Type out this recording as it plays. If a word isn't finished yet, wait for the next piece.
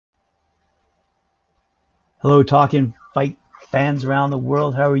Hello, talking fight fans around the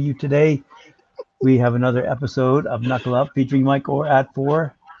world. How are you today? We have another episode of Knuckle Up featuring Mike or at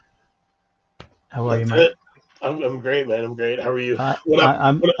four. How are you, That's Mike? it. I'm great, man. I'm great. How are you? I, What up? I,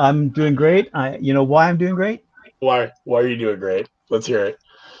 I'm What up? I'm doing great. You know why I'm doing great? Why are you doing great? Let's hear it.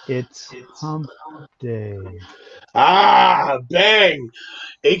 It's Hump Day. Bang,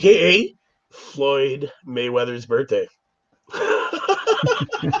 aka Floyd Mayweather's birthday.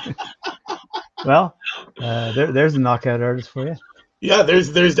 Well, there's a knockout artist for you. Yeah,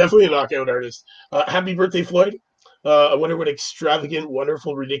 there's definitely a knockout artist. Happy birthday, Floyd. I wonder what extravagant,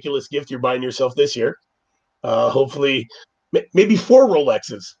 wonderful, ridiculous gift you're buying yourself this year. Hopefully, maybe four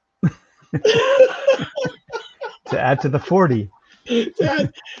Rolexes. To add to the 40.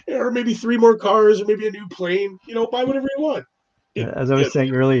 Dad, or maybe three more cars, or maybe a new plane. Buy whatever you want. As I Yeah. was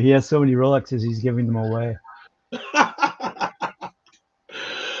saying earlier, he has so many Rolexes, he's giving them away.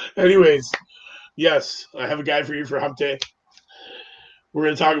 Anyways, yes, I have a guy for you for Hump Day. We're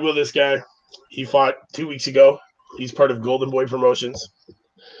going to talk about this guy. He fought 2 weeks ago. He's part of Golden Boy Promotions.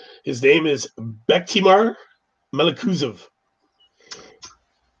 His name is Bektimar Melikuzov.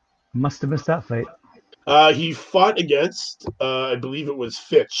 Must have missed that fight. He fought against, I believe it was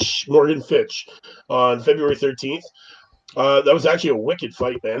Morgan Fitch, on February 13th. That was actually a wicked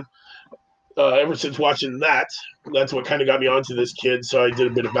fight, man. Ever since watching that's what kind of got me onto this kid. So I did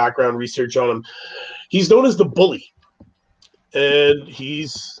a bit of background research on him. He's known as the Bully, and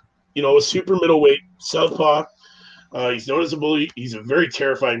he's a super middleweight southpaw. He's known as a Bully. He's a very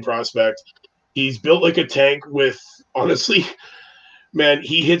terrifying prospect. He's built like a tank with, honestly, man,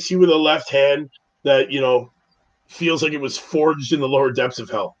 he hits you with a left hand that, feels like it was forged in the lower depths of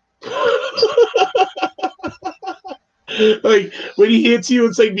hell. Like when he hits you,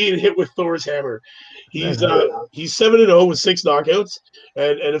 it's like being hit with Thor's hammer. He's 7-0 with 6 knockouts,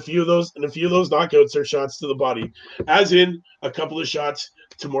 and a few of those knockouts are shots to the body, as in a couple of shots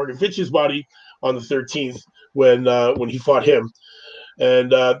to Morgan Fitch's body on the 13th when he fought him,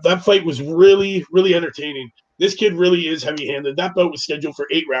 and that fight was really really entertaining. This kid really is heavy-handed. That bout was scheduled for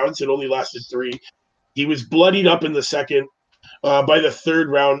 8 rounds. It only lasted 3. He was bloodied up in the second. By the third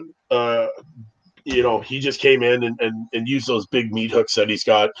round, he just came in and used those big meat hooks that he's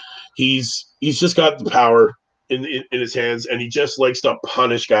got. He's just got the power in his hands, and he just likes to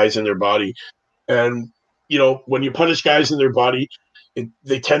punish guys in their body. And when you punish guys in their body,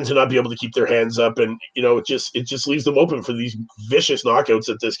 they tend to not be able to keep their hands up, and it just leaves them open for these vicious knockouts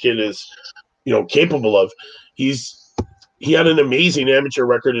that this kid is capable of. He had an amazing amateur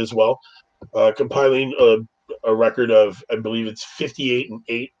record as well, compiling a record of, I believe it's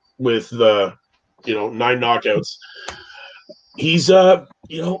 58-8 with the 9 knockouts. He's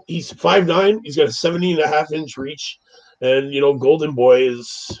he's 5'9". He's got a 17.5-inch reach, and Golden Boy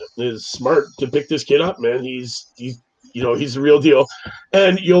is smart to pick this kid up, man. He's the real deal,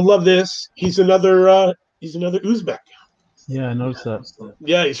 and you'll love this. He's another Uzbek. Yeah, I noticed that.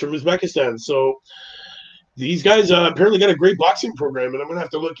 Yeah, he's from Uzbekistan. So these guys apparently got a great boxing program, and I'm gonna have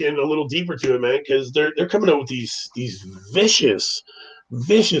to look in a little deeper to it, man, because they're coming out with these vicious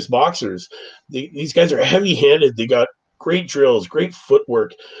boxers. These guys are heavy-handed. They got great drills, great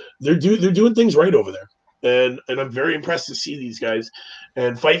footwork. They're doing things right over there, and I'm very impressed to see these guys.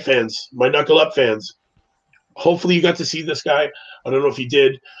 And fight fans, my Knuckle Up fans, hopefully you got to see this guy. I don't know if you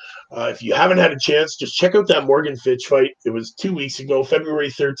did. If you haven't had a chance, just check out that Morgan Fitch fight. It was 2 weeks ago, February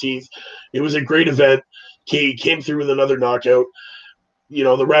 13th. It was a great event. He came through with another knockout.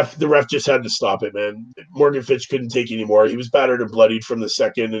 The ref just had to stop it, man. Morgan Fitch couldn't take anymore. He was battered and bloodied from the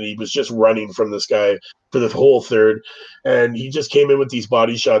second, and he was just running from this guy for the whole third. And he just came in with these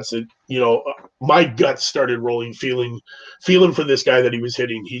body shots that, my guts started rolling, feeling for this guy that he was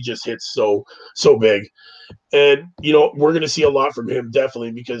hitting. He just hits so big. And, we're going to see a lot from him,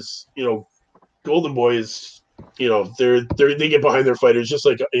 definitely, because, Golden Boy is, they get behind their fighters just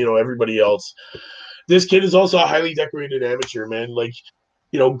like, everybody else. This kid is also a highly decorated amateur, man. Like,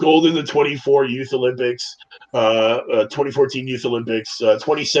 gold in the 24 Youth Olympics, 2014 Youth Olympics,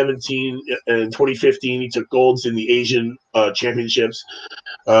 2017 and 2015. He took golds in the Asian championships.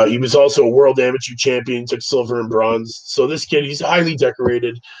 He was also a world amateur champion, took silver and bronze. So this kid, he's highly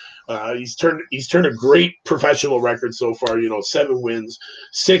decorated. He's turned a great professional record so far. 7 wins,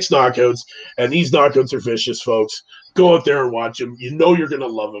 6 knockouts, and these knockouts are vicious, folks. Go out there and watch him. You're gonna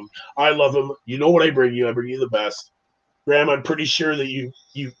love him. I love him. You know what I bring you? I bring you the best. Graham, I'm pretty sure that you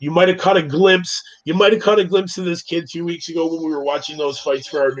might have caught a glimpse. You might have caught a glimpse of this kid 2 weeks ago when we were watching those fights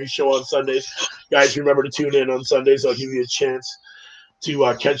for our new show on Sundays. Guys, remember to tune in on Sundays. I'll give you a chance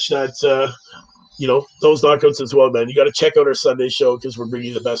to catch that those knockouts as well, man. You got to check out our Sunday show because we're bringing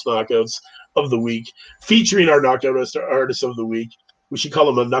you the best knockouts of the week, featuring our knockout artist of the week. We should call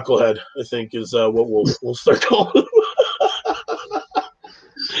him a knucklehead, I think, is what we'll start calling him.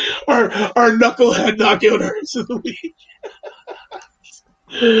 our knucklehead knockout artist of the week.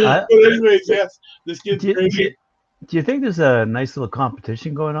 But anyways, yes, this kid's crazy. Do you think there's a nice little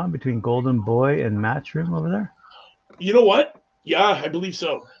competition going on between Golden Boy and Matchroom over there? You know what? Yeah, I believe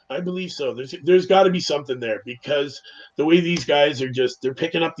so. There's got to be something there because the way these guys are they're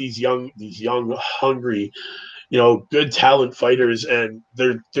picking up these young, hungry, good talent fighters, and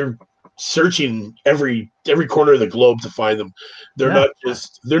they're searching every corner of the globe to find them. They're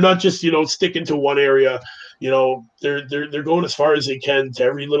not just sticking to one area. They're going as far as they can to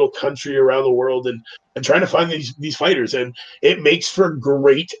every little country around the world and trying to find these fighters. And it makes for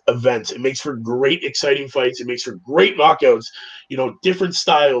great events. It makes for great, exciting fights. It makes for great knockouts, different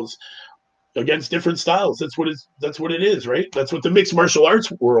styles against different styles. That's what it is, right? That's what the mixed martial arts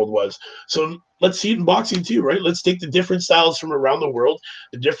world was. So let's see it in boxing too, right? Let's take the different styles from around the world,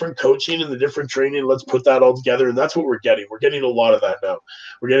 the different coaching and the different training. Let's put that all together. And that's what we're getting. We're getting a lot of that now.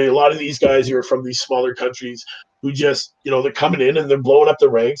 We're getting a lot of these guys who are from these smaller countries who just, they're coming in and they're blowing up the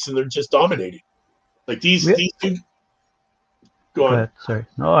ranks and they're just dominating. Like these two. Go on. Sorry.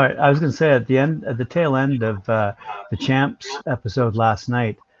 No, all right. I was going to say at the tail end of the Champs episode last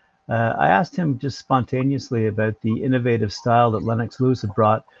night, I asked him just spontaneously about the innovative style that Lennox Lewis had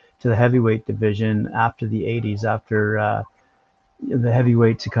brought to the heavyweight division after the 80s, after the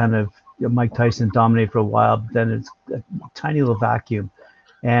heavyweights kind of Mike Tyson dominated for a while, but then it's a tiny little vacuum.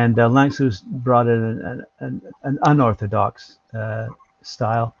 And Lennox Lewis brought in an unorthodox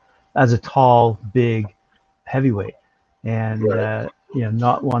style as a tall, big heavyweight. And,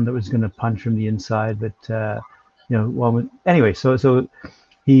 not one that was going to punch from the inside, but, anyway, so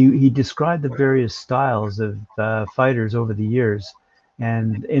he described the various styles of fighters over the years,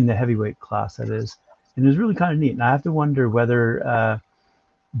 and in the heavyweight class, that is. And it was really kind of neat. And I have to wonder whether,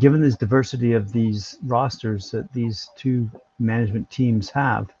 given this diversity of these rosters that these two management teams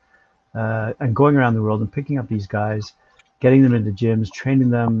have, and going around the world and picking up these guys, getting them into gyms, training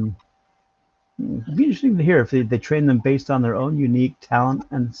them, it'd be interesting to hear if they train them based on their own unique talent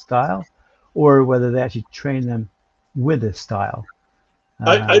and style, or whether they actually train them with a style.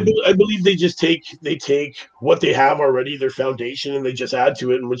 I believe they take what they have already, their foundation, and they just add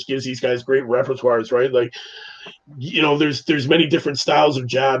to it, and which gives these guys great repertoires, right? Like, there's many different styles of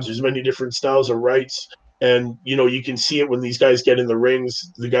jabs, there's many different styles of rights, and you can see it when these guys get in the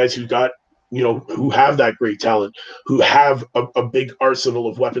rings. The guys who got who have that great talent, who have a big arsenal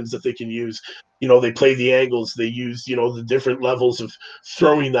of weapons that they can use. They play the angles, they use, the different levels of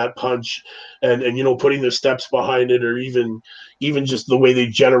throwing that punch and putting their steps behind it, or even just the way they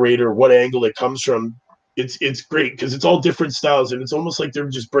generate or what angle it comes from. It's great because it's all different styles, and it's almost like they're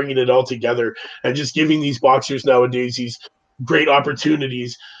just bringing it all together and just giving these boxers nowadays these great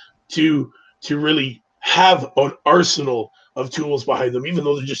opportunities to really have an arsenal of tools behind them, even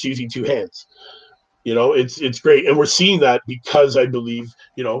though they're just using two hands. It's great. And we're seeing that because I believe,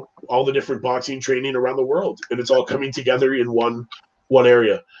 all the different boxing training around the world, and it's all coming together in one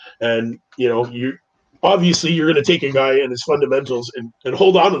area. And, you're going to take a guy and his fundamentals and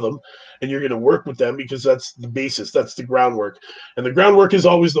hold on to them, and you're going to work with them because that's the basis, that's the groundwork. And the groundwork is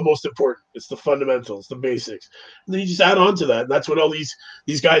always the most important. It's the fundamentals, the basics. And then you just add on to that. And that's what all these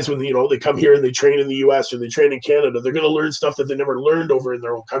guys, when, they come here and they train in the US or they train in Canada, they're going to learn stuff that they never learned over in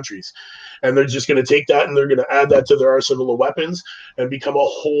their own countries. And they're just going to take that and they're going to add that to their arsenal of weapons and become a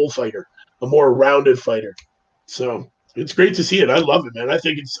whole fighter, a more rounded fighter. So it's great to see it. I love it, man. I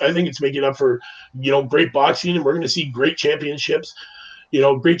think it's making up for, great boxing, and we're going to see great championships,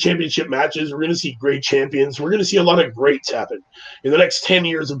 great championship matches. We're going to see great champions. We're going to see a lot of greats happen in the next 10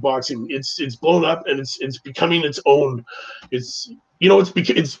 years of boxing. It's blown up and it's becoming its own. It's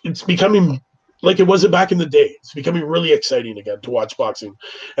becoming like it wasn't back in the day. It's becoming really exciting again to watch boxing,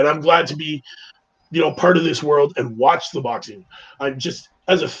 and I'm glad to be, part of this world and watch the boxing. I'm just,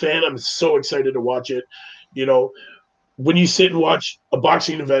 as a fan, I'm so excited to watch it. When you sit and watch a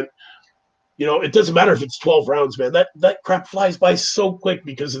boxing event, it doesn't matter if it's 12 rounds, man. That crap flies by so quick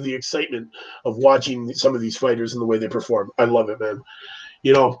because of the excitement of watching some of these fighters and the way they perform. I love it, man.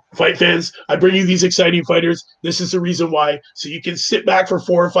 Fight fans, I bring you these exciting fighters. This is the reason why, so you can sit back for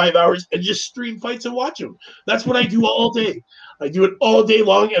 4 or 5 hours and just stream fights and watch them. That's what I do all day. I do it all day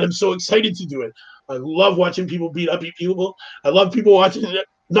long, and I'm so excited to do it. I love watching people beat up people. I love people watching it.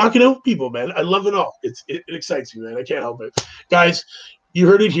 Knocking out people, man. I love it all. It excites me, man. I can't help it. Guys, you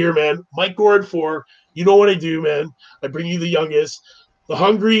heard it here, man. Mike Gord 4. You know what I do, man. I bring you the youngest, the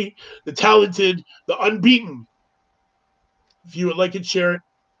hungry, the talented, the unbeaten. If you would like it, share it.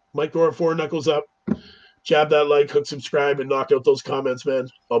 Mike Dora 4 Knuckles up. Jab that like, hook, subscribe, and knock out those comments, man.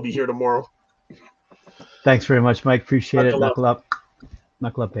 I'll be here tomorrow. Thanks very much, Mike. Appreciate it. Knuckle up. Knuckle up.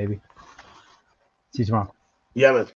 Knuckle up, baby. See you tomorrow. Yeah, man.